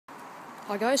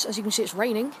Hi guys, as you can see it's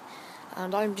raining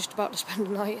and I'm just about to spend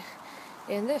the night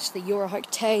in the Eurohike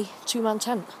 2-man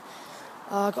tent.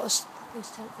 I got this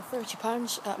tent for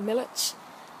 £30 at Millets,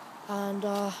 and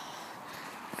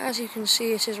as you can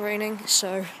see it is raining,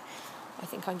 so I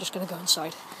think I'm just going to go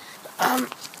inside.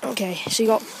 Okay, so you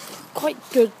got quite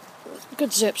good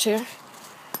zips here.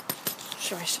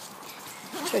 Sorry,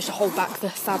 supposed to hold back the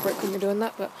fabric when you're doing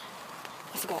that, but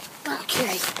I forgot.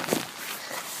 Okay.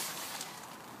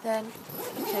 Then,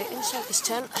 inside this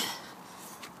tent,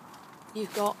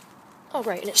 you've got... Oh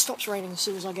great, and it stops raining as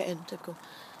soon as I get in, typical.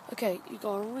 Okay, you've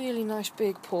got a really nice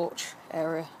big porch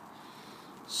area.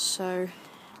 So,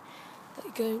 there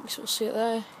you go, you can sort of see it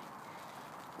there.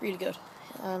 Really good.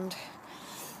 And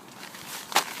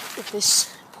with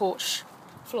this porch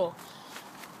floor.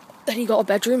 Then you got a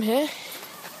bedroom here.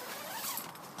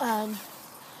 And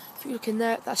if you look in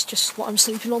there, that's just what I'm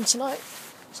sleeping on tonight.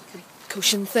 It's like a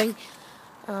cushion thing.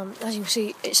 As you can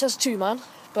see, it says 2-man,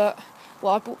 but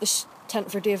I bought this tent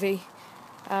for DV,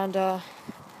 and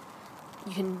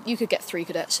you could get 3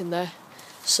 cadets in there,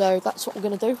 so that's what we're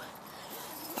gonna do.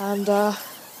 And so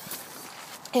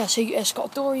it's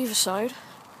got a door either side,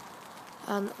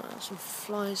 and some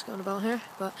flies going about here,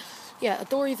 but yeah, a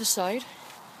door either side,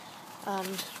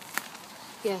 and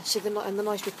yeah, so the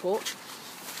nice big porch.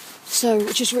 So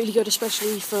which is really good,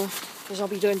 especially because I'll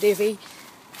be doing DV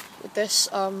with this.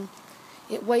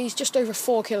 It weighs just over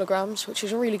 4 kilograms, which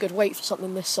is a really good weight for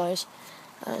something this size.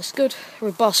 It's good,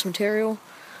 robust material.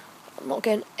 I'm not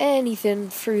getting anything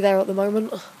through there at the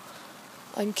moment.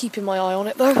 I'm keeping my eye on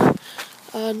it though.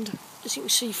 And as you can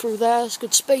see through there, there's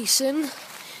good spacing.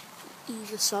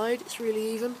 Either side, it's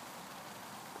really even.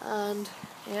 And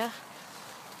yeah.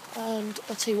 And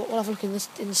I'll tell you what, we'll have a look in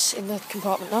the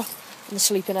compartment now, in the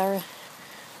sleeping area.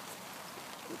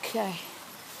 Okay.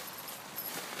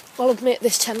 I'll admit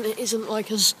this tent isn't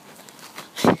like as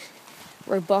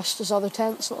robust as other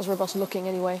tents, not as robust looking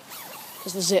anyway,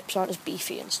 because the zips aren't as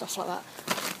beefy and stuff like that.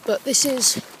 But this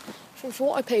is, for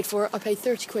what I paid for it, I paid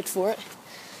 30 quid for it,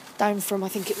 down from I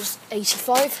think it was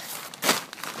 85.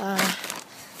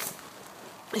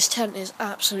 This tent is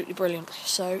absolutely brilliant.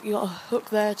 So you got a hook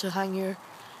there to hang your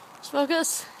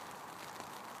focus.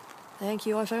 Thank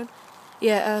you, iPhone.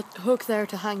 Yeah, a hook there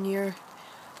to hang your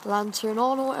lantern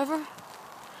on or whatever.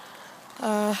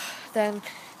 Then,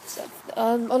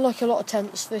 unlike a lot of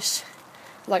tents, this,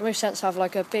 like most tents, have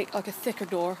like a thicker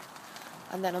door,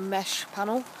 and then a mesh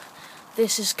panel.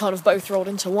 This is kind of both rolled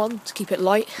into one to keep it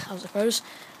light, I suppose,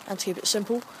 and to keep it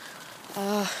simple.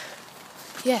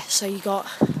 Yeah, so you got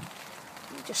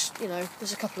just,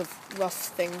 there's a couple of rough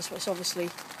things, but it's obviously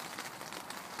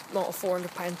not a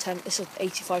 £400 tent. It's an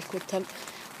 85 quid tent.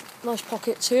 Nice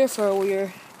pockets here for all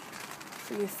your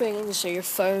things, so your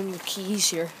phone, your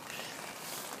keys, your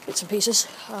bits and pieces.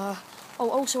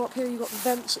 Also up here you've got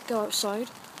vents that go outside,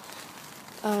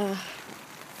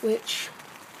 which,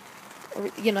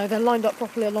 they're lined up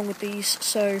properly along with these,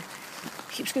 so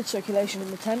keeps good circulation in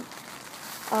the tent.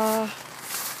 I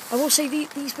will say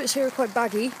these bits here are quite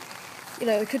baggy.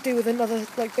 They could do with another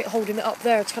bit holding it up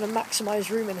there to kind of maximise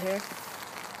room in here.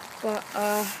 But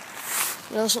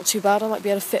that's not too bad. I might be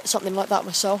able to fit something like that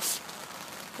myself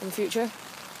in the future.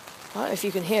 I don't know if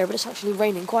you can hear, but it's actually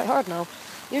raining quite hard now.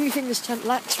 The only thing this tent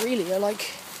lacks really are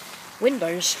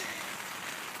windows,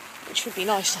 which would be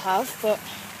nice to have, but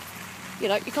you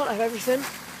can't have everything.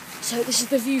 So this is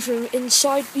the view from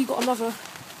inside. You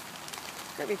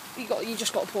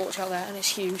just got a porch out there, and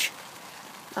it's huge,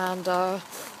 and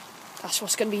that's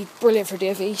what's going to be brilliant for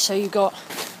DV.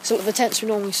 So the tents we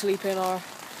normally sleep in are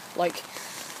I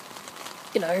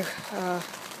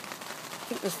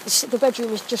think the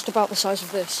bedroom is just about the size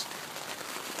of this.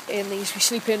 In these, we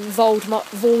sleep in Vold Mark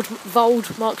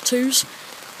 2s,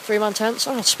 3-man tents.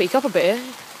 I'm going to speak up a bit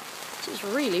here. It's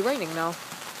really raining now.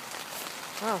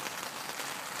 Wow.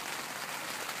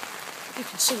 You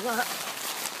can see that.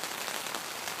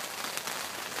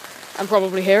 And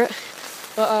probably hear it.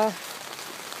 But,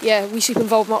 yeah, we sleep in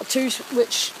Vold Mark 2s,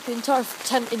 which the entire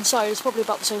tent inside is probably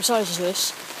about the same size as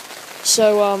this.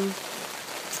 So,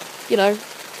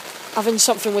 having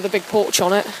something with a big porch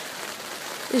on it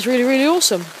is really, really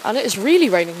awesome. And it is really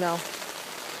raining now.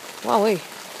 Wowee.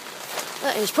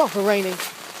 That is proper raining.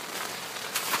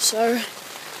 So,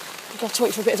 I've got to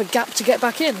wait for a bit of a gap to get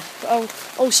back in. But,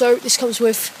 also, this comes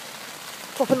with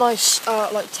proper nice,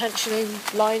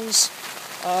 tensioning lines,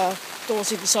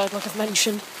 doors either side, like I've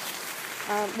mentioned.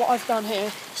 And what I've done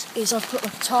here is I've put a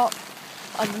tarp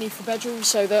underneath the bedroom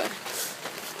so that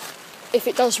if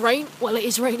it does rain, well, it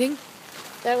is raining,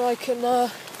 then I can,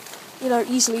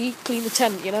 easily clean the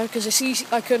tent, because it's easy.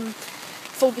 I can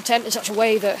fold the tent in such a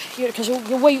way that, because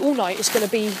your weight all night is going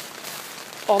to be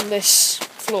on this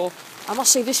floor. I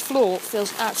must say, this floor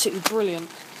feels absolutely brilliant.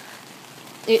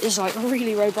 It is like a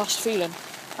really robust feeling,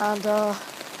 and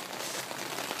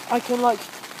I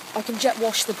can jet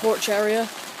wash the porch area,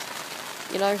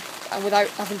 and without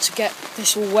having to get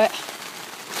this all wet.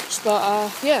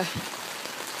 But yeah,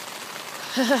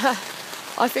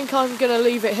 I think I'm gonna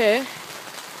leave it here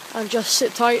and just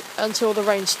sit tight until the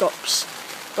rain stops.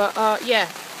 But yeah,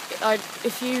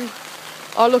 if you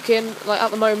are looking like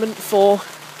at the moment for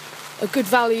a good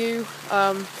value,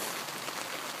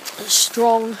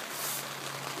 strong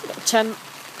tent,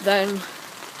 then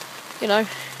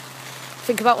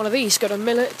think about one of these. Go to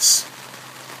Millets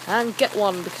and get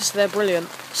one because they're brilliant.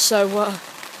 So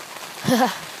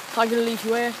I'm gonna leave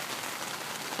you here.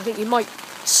 I think you might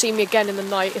see me again in the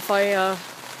night if I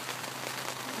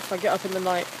get up in the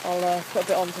night. I'll put a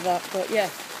bit onto that. But yeah,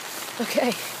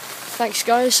 okay. Thanks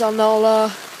guys, and I'll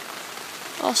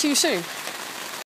see you soon.